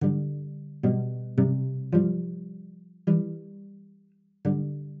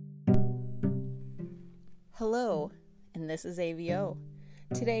this is AVO.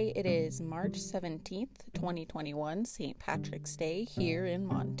 Today it is March 17th, 2021, St. Patrick's Day here in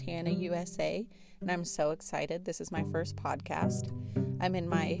Montana, USA, and I'm so excited. This is my first podcast. I'm in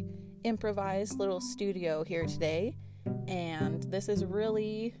my improvised little studio here today, and this is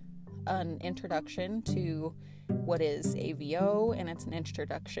really an introduction to what is AVO, and it's an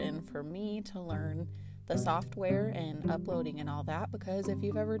introduction for me to learn the software and uploading and all that, because if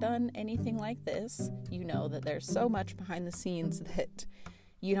you've ever done anything like this, you know that there's so much behind the scenes that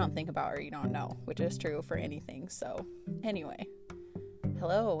you don't think about or you don't know, which is true for anything. So anyway,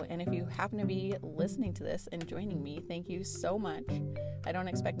 hello, and if you happen to be listening to this and joining me, thank you so much. I don't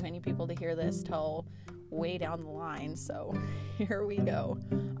expect many people to hear this till way down the line, so here we go.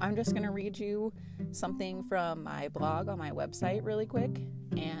 I'm just going to read you something from my blog on my website really quick,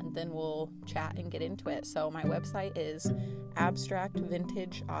 and then we'll chat and get into it. So my website is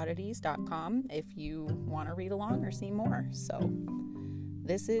abstractvintageoddities.com if you want to read along or see more. So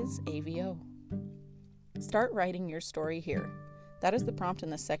this is AVO. Start writing your story here. That is the prompt in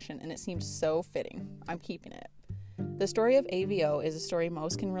this section, and it seems so fitting. I'm keeping it. The story of AVO is a story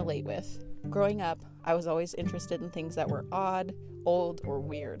most can relate with. Growing up, I was always interested in things that were odd, old, or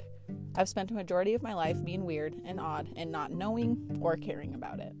weird. I've spent a majority of my life being weird and odd and not knowing or caring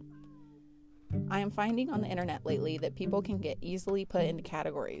about it. I am finding on the internet lately that people can get easily put into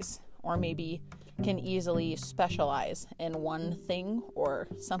categories, or maybe can easily specialize in one thing or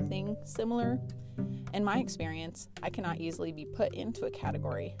something similar. In my experience, I cannot easily be put into a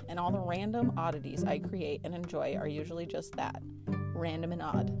category, and all the random oddities I create and enjoy are usually just that, random and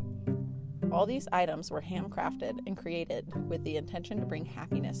odd. All these items were handcrafted and created with the intention to bring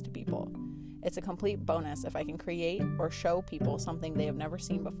happiness to people. It's a complete bonus if I can create or show people something they have never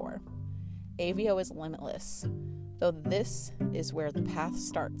seen before. AVO is limitless, though this is where the path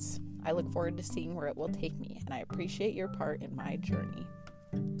starts. I look forward to seeing where it will take me, and I appreciate your part in my journey.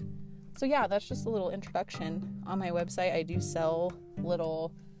 So yeah, that's just a little introduction. On my website, I do sell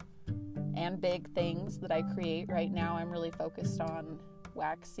little and big things that I create. Right now, I'm really focused on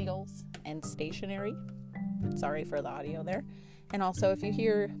wax seals and stationery. Sorry for the audio there. And also, if you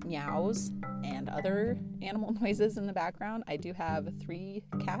hear meows and other animal noises in the background, I do have 3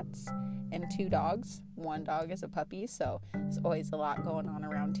 cats and 2 dogs. 1 dog is a puppy, so there's always a lot going on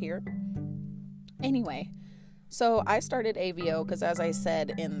around here. Anyway, so I started AVO because, as I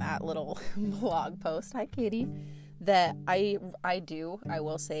said in that little blog post, hi Katie, that I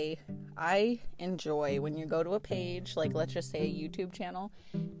will say, I enjoy when you go to a page, like let's just say a YouTube channel,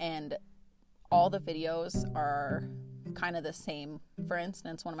 and all the videos are kind of the same. For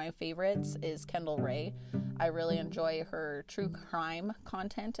instance, one of my favorites is Kendall Ray. I really enjoy her true crime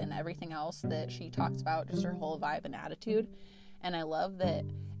content and everything else that she talks about, just her whole vibe and attitude. And I love that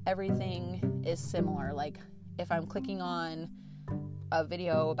everything is similar. Like if I'm clicking on a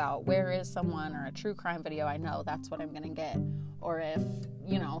video about where is someone or a true crime video, I know that's what I'm going to get. Or if,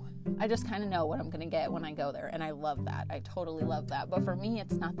 I just kind of know what I'm going to get when I go there. And I love that. I totally love that. But for me,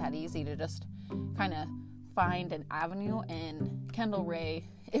 it's not that easy to just kind of find an avenue. And Kendall Ray,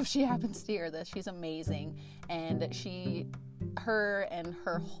 if she happens to hear this, she's amazing. And her and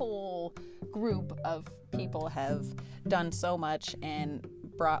her whole group of people have done so much and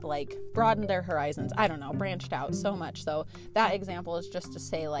broadened their horizons. I don't know, branched out so much. So that example is just to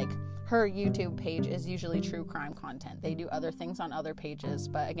say, like, her YouTube page is usually true crime content. They do other things on other pages,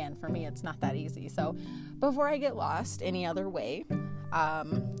 but again, for me, it's not that easy. So before I get lost any other way,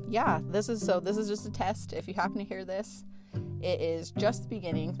 this is just a test. If you happen to hear this, it is just the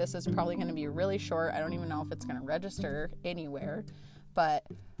beginning. This is probably going to be really short. I don't even know if it's going to register anywhere, but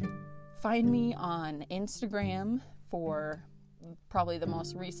find me on Instagram for probably the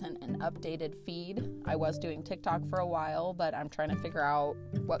most recent and updated feed. I was doing TikTok for a while, but I'm trying to figure out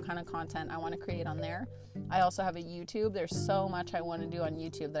what kind of content I want to create on there. I also have a YouTube. There's so much I want to do on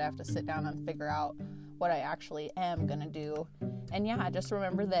YouTube that I have to sit down and figure out what I actually am going to do. And yeah, just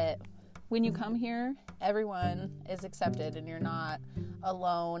remember that when you come here, everyone is accepted and you're not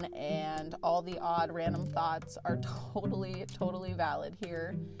alone, and all the odd random thoughts are totally, totally valid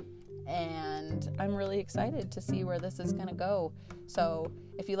here. And I'm really excited to see where this is going to go. So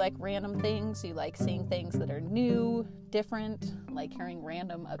if you like random things, you like seeing things that are new, different, like hearing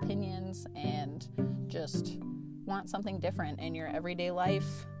random opinions, and just want something different in your everyday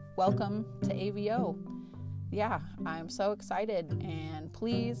life, welcome to AVO. Yeah, I'm so excited, and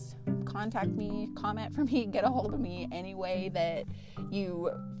please contact me, comment for me, get a hold of me any way that you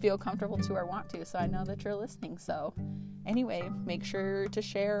feel comfortable to or want to, so I know that you're listening. So anyway, make sure to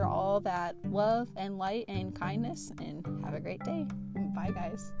share all that love and light and kindness, and have a great day. Bye,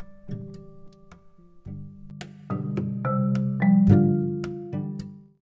 guys.